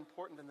others more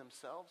important than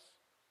themselves.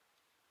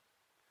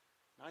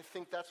 And I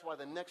think that's why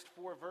the next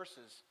 4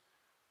 verses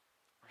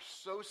are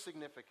so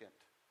significant.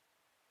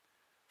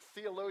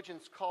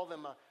 Theologians call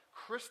them a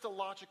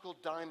Christological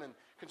diamond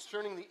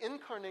concerning the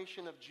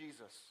incarnation of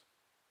Jesus,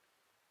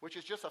 which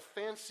is just a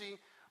fancy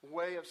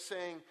way of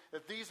saying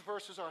that these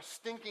verses are a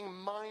stinking,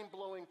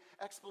 mind-blowing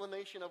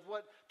explanation of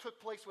what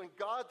took place when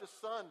God the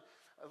Son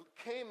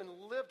came and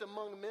lived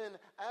among men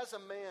as a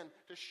man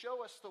to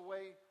show us the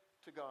way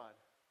to God.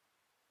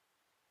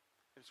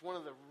 It's one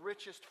of the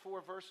richest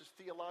 4 verses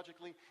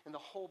theologically in the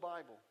whole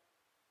Bible.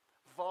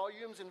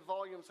 Volumes and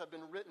volumes have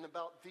been written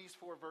about these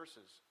 4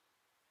 verses.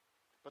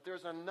 But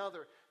there's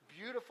another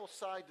beautiful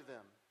side to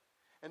them,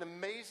 an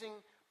amazing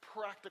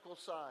practical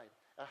side,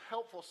 a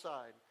helpful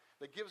side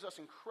that gives us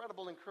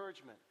incredible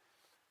encouragement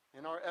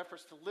in our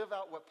efforts to live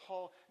out what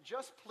Paul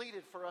just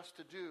pleaded for us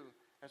to do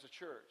as a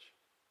church.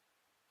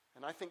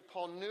 And I think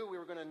Paul knew we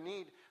were going to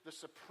need this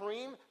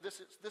supreme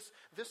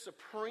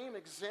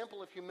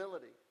example of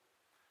humility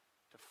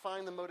to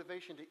find the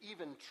motivation to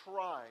even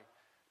try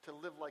to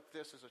live like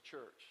this as a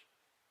church.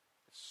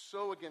 It's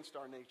so against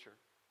our nature.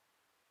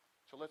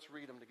 So let's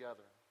read them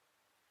together.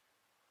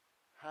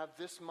 Have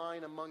this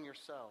mind among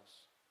yourselves,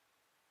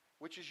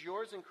 which is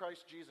yours in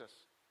Christ Jesus,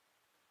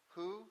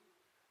 who,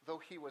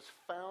 though he was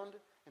found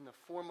in the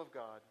form of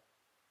God,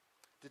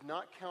 did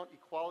not count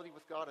equality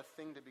with God a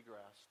thing to be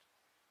grasped,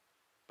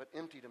 but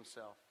emptied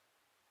himself,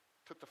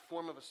 took the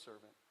form of a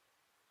servant,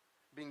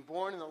 being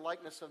born in the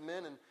likeness of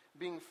men and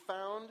being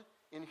found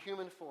in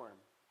human form.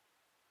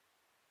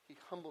 He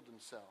humbled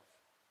himself,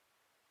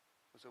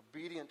 was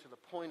obedient to the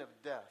point of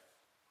death,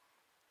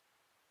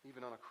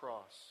 even on a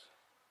cross.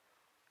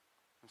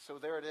 And so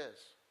there it is.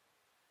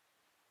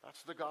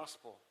 That's the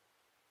gospel.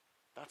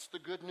 That's the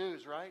good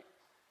news, right?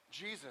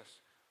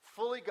 Jesus,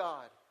 fully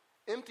God,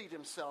 emptied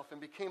himself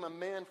and became a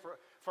man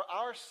for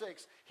our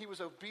sakes. He was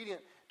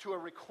obedient to a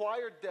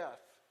required death,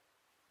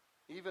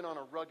 even on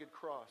a rugged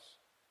cross.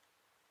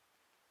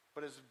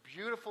 But as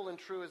beautiful and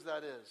true as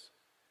that is,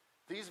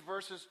 these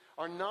verses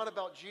are not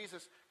about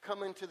Jesus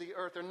coming to the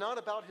earth. They're not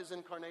about his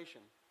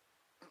incarnation.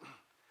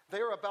 They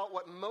are about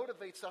what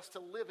motivates us to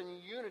live in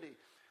unity,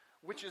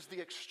 which is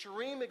the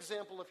extreme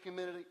example of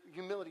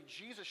humility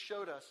Jesus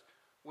showed us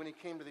when he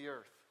came to the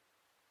earth.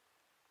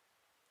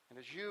 And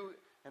as you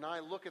and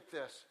I look at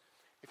this,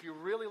 if you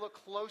really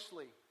look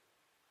closely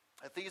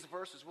at these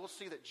verses, we'll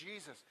see that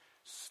Jesus,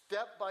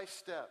 step by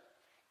step,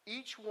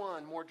 each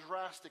one more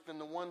drastic than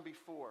the one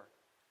before,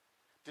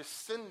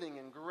 descending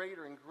in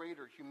greater and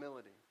greater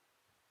humility.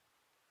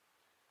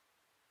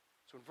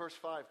 So in verse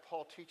 5,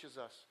 Paul teaches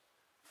us,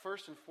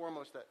 first and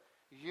foremost, that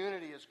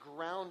unity is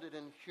grounded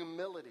in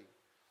humility.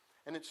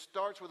 And it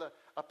starts with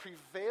a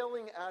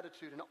prevailing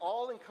attitude, an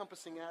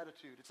all-encompassing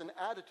attitude. It's an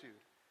attitude.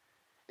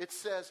 It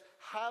says,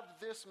 have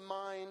this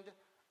mind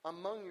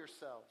among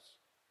yourselves.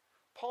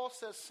 Paul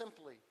says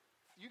simply,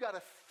 you got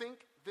to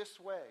think this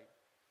way.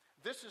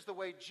 This is the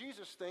way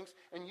Jesus thinks,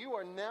 and you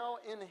are now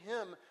in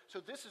him,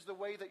 so this is the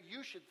way that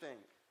you should think.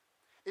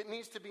 It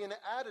needs to be an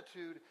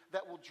attitude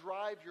that will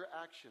drive your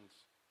actions.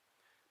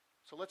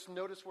 So let's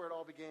notice where it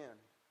all began.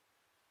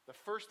 The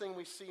first thing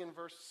we see in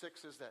verse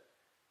 6 is that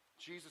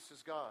Jesus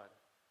is God.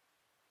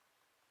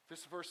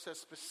 This verse says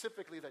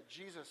specifically that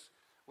Jesus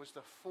was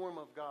the form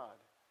of God.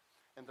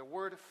 And the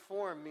word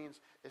form means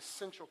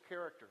essential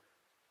character.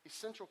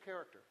 Essential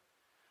character.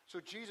 So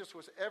Jesus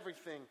was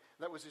everything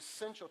that was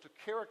essential to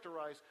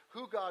characterize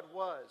who God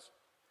was.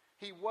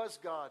 He was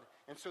God.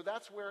 And so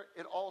that's where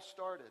it all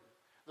started.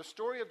 The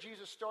story of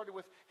Jesus started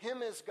with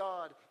him as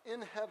God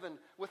in heaven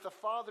with the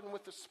Father and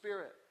with the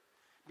Spirit.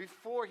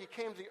 Before he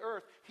came to the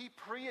earth, he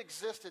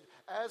pre-existed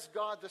as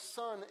God the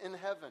Son in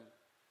heaven.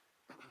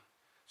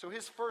 So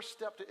his first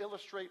step to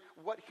illustrate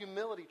what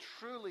humility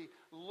truly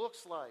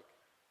looks like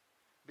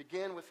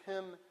began with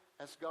him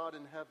as God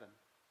in heaven.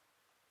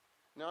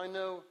 Now I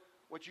know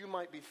what you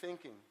might be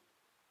thinking.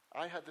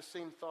 I had the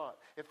same thought.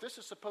 If this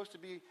is supposed to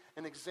be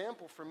an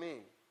example for me,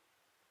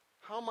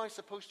 how am I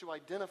supposed to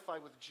identify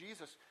with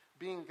Jesus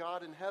being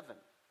God in heaven?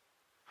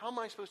 How am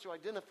I supposed to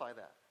identify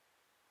that?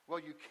 Well,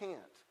 you can't.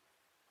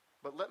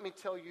 But let me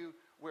tell you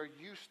where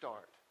you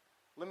start.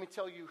 Let me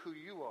tell you who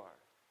you are.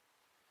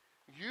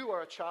 You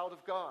are a child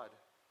of God.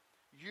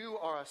 You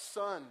are a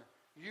son.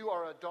 You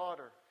are a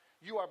daughter.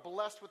 You are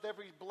blessed with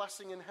every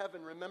blessing in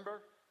heaven,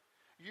 remember?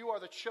 You are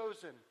the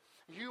chosen.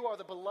 You are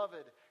the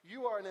beloved.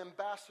 You are an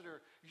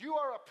ambassador. You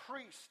are a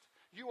priest.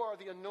 You are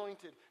the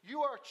anointed.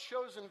 You are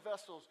chosen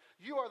vessels.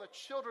 You are the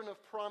children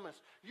of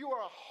promise. You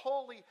are a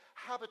holy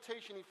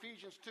habitation,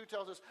 Ephesians 2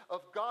 tells us,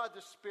 of God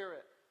the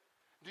Spirit.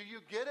 Do you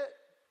get it?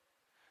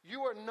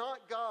 You are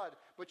not God,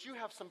 but you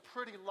have some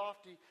pretty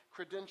lofty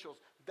credentials.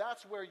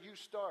 That's where you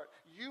start.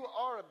 You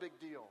are a big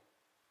deal.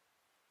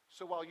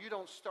 So while you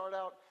don't start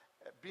out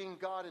being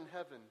God in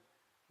heaven,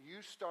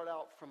 you start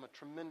out from a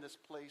tremendous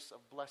place of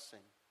blessing.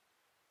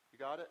 You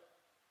got it?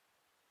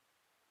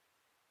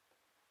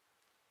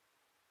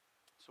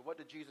 So what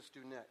did Jesus do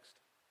next?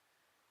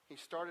 He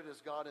started as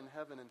God in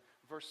heaven, and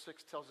verse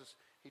 6 tells us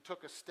he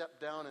took a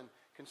step down and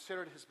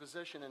considered his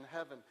position in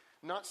heaven,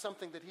 not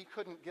something that he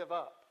couldn't give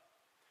up.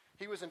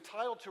 He was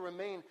entitled to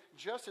remain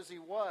just as he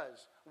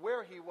was,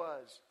 where he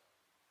was.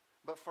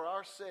 But for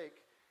our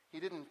sake, he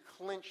didn't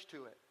clinch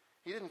to it.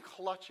 He didn't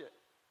clutch it.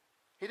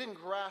 He didn't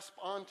grasp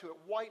onto it,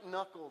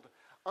 white-knuckled,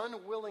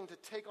 unwilling to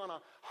take on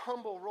a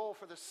humble role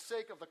for the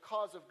sake of the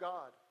cause of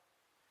God.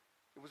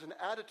 It was an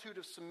attitude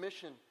of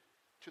submission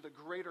to the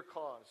greater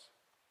cause.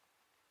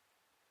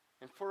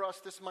 And for us,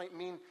 this might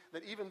mean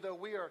that even though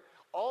we are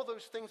all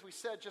those things we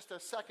said just a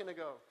second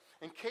ago,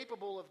 and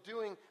capable of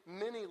doing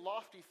many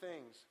lofty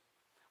things,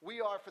 we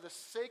are, for the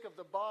sake of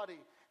the body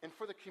and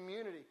for the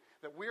community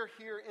that we're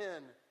here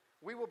in,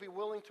 we will be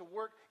willing to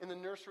work in the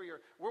nursery, or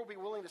we'll be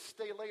willing to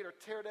stay late or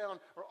tear down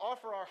or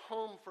offer our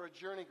home for a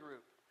journey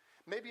group.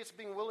 Maybe it's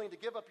being willing to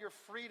give up your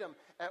freedom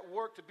at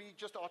work to be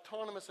just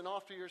autonomous and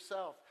off to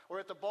yourself, or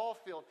at the ball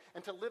field,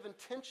 and to live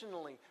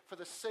intentionally for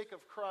the sake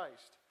of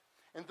Christ.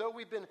 And though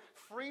we've been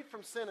freed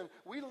from sin and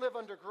we live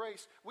under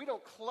grace, we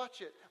don't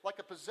clutch it like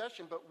a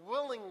possession, but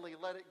willingly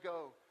let it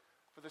go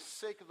for the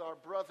sake of our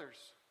brothers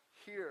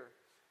here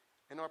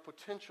and our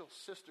potential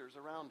sisters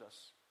around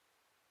us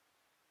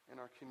in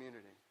our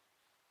community.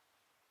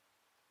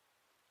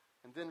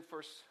 And then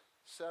verse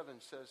 7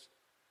 says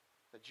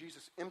that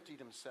Jesus emptied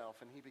himself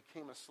and he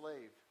became a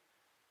slave.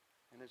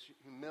 And his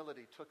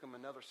humility took him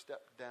another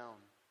step down.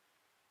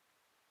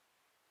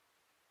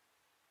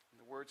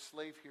 And the word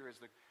slave here is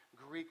the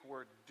Greek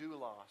word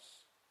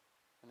doulos.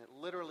 And it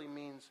literally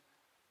means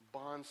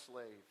bond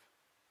slave.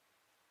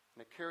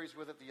 And it carries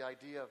with it the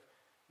idea of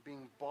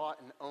being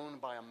bought and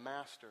owned by a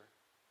master.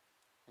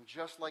 And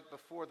just like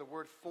before, the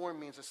word form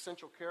means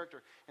essential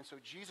character. And so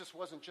Jesus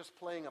wasn't just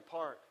playing a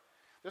part.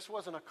 This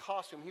wasn't a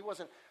costume. He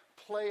wasn't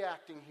play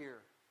acting here.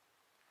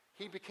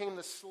 He became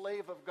the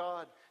slave of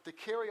God to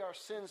carry our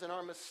sins and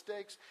our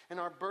mistakes and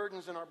our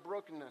burdens and our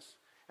brokenness.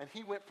 And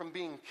he went from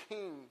being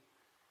king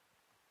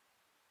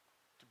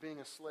to being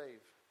a slave.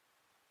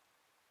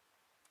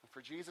 And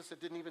for Jesus,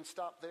 it didn't even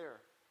stop there.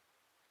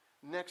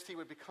 Next, he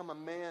would become a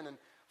man and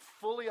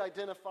fully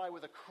identify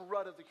with the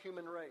crud of the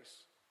human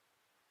race.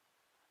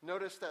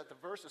 Notice that the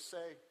verses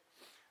say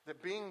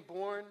that being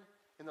born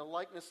in the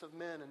likeness of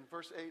men, in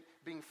verse 8,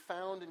 being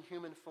found in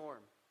human form.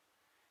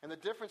 And the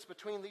difference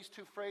between these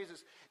two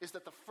phrases is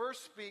that the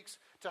first speaks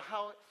to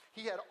how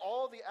he had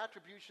all the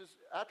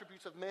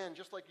attributes of man,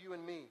 just like you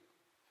and me.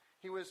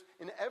 He was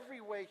in every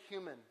way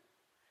human.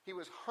 He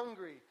was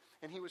hungry,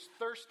 and he was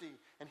thirsty,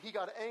 and he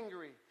got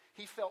angry.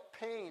 He felt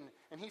pain,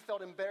 and he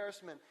felt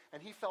embarrassment,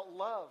 and he felt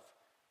love,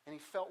 and he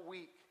felt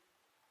weak.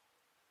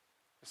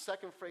 The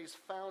second phrase,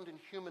 found in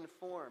human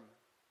form,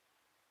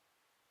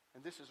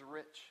 and this is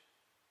rich,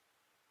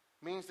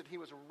 means that he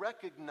was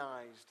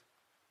recognized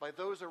by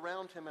those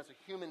around him as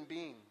a human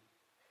being.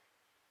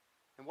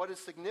 And what is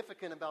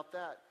significant about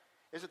that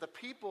is that the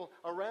people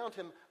around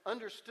him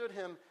understood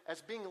him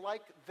as being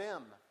like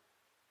them.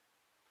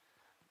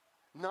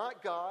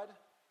 Not God,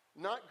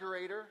 not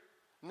greater,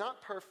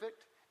 not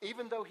perfect,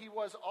 even though he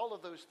was all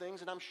of those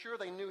things, and I'm sure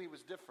they knew he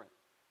was different.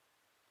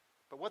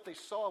 But what they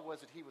saw was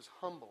that he was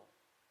humble.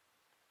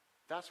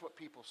 That's what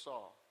people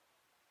saw.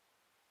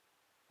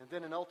 And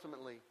then, and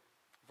ultimately,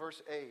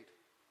 verse 8,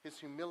 his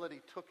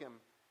humility took him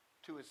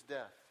to his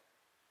death,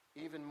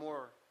 even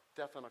more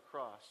death on a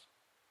cross.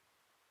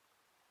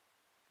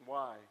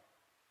 Why?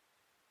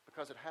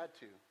 Because it had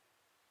to.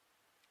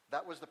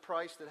 That was the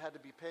price that had to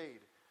be paid.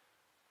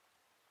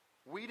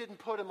 We didn't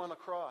put him on a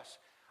cross.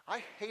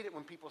 I hate it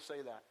when people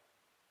say that.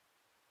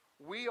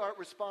 We aren't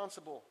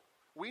responsible.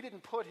 We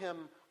didn't put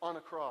him on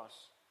a cross.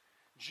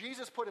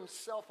 Jesus put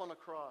himself on a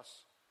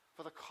cross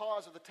for the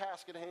cause of the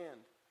task at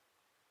hand.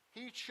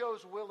 He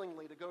chose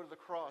willingly to go to the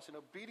cross in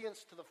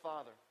obedience to the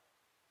Father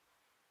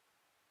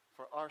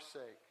for our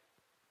sake.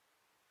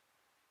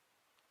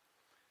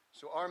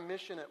 So our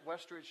mission at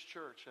Westridge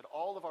Church, at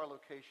all of our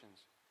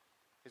locations,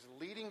 is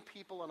leading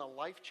people on a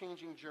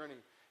life-changing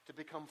journey to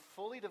become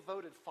fully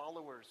devoted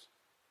followers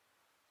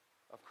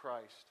of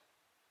Christ.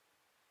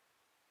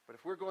 But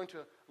if we're going to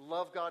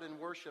love God in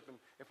worship, and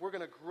if we're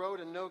going to grow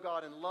to know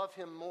God and love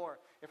Him more,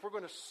 if we're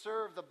going to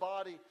serve the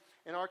body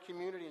in our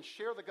community and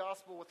share the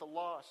gospel with the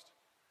lost,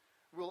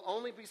 we'll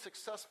only be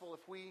successful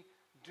if we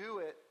do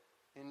it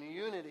in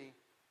unity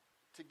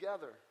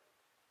together.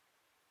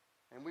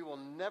 And we will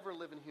never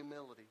live in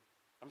humility.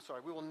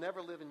 We will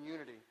never live in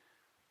unity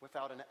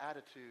without an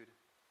attitude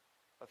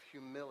of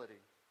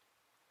humility.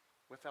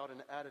 Without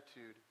an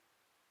attitude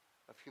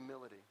of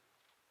humility.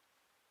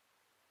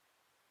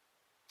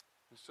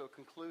 And so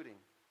concluding,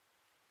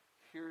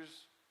 here's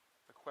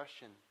the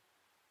question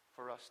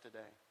for us today.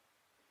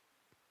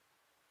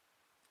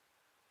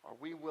 Are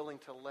we willing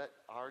to let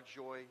our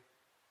joy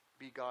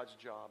be God's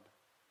job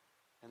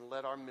and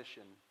let our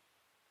mission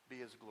be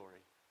His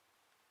glory?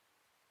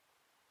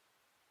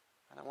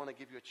 And I want to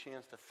give you a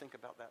chance to think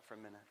about that for a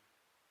minute.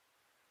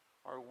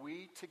 Are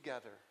we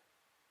together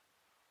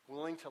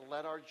willing to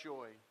let our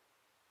joy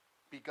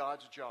be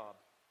God's job?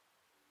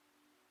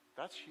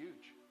 That's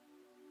huge.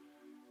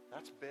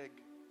 That's big.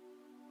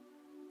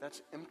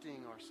 That's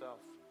emptying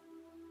ourselves.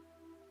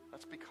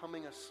 That's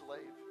becoming a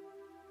slave.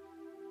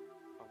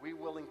 Are we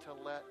willing to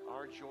let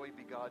our joy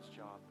be God's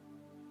job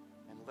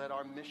and let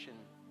our mission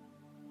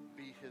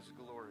be His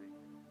glory?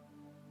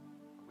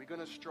 Are we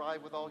going to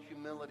strive with all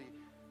humility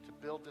to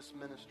build this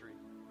ministry,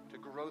 to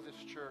grow this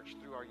church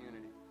through our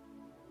unity?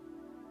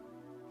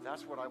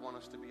 That's what I want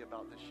us to be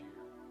about this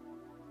year,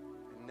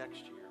 and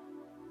next year,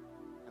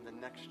 and the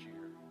next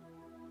year,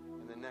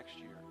 and the next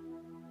year,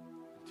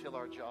 until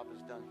our job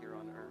is done here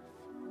on earth.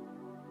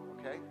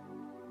 Okay?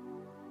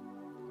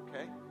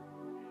 Okay?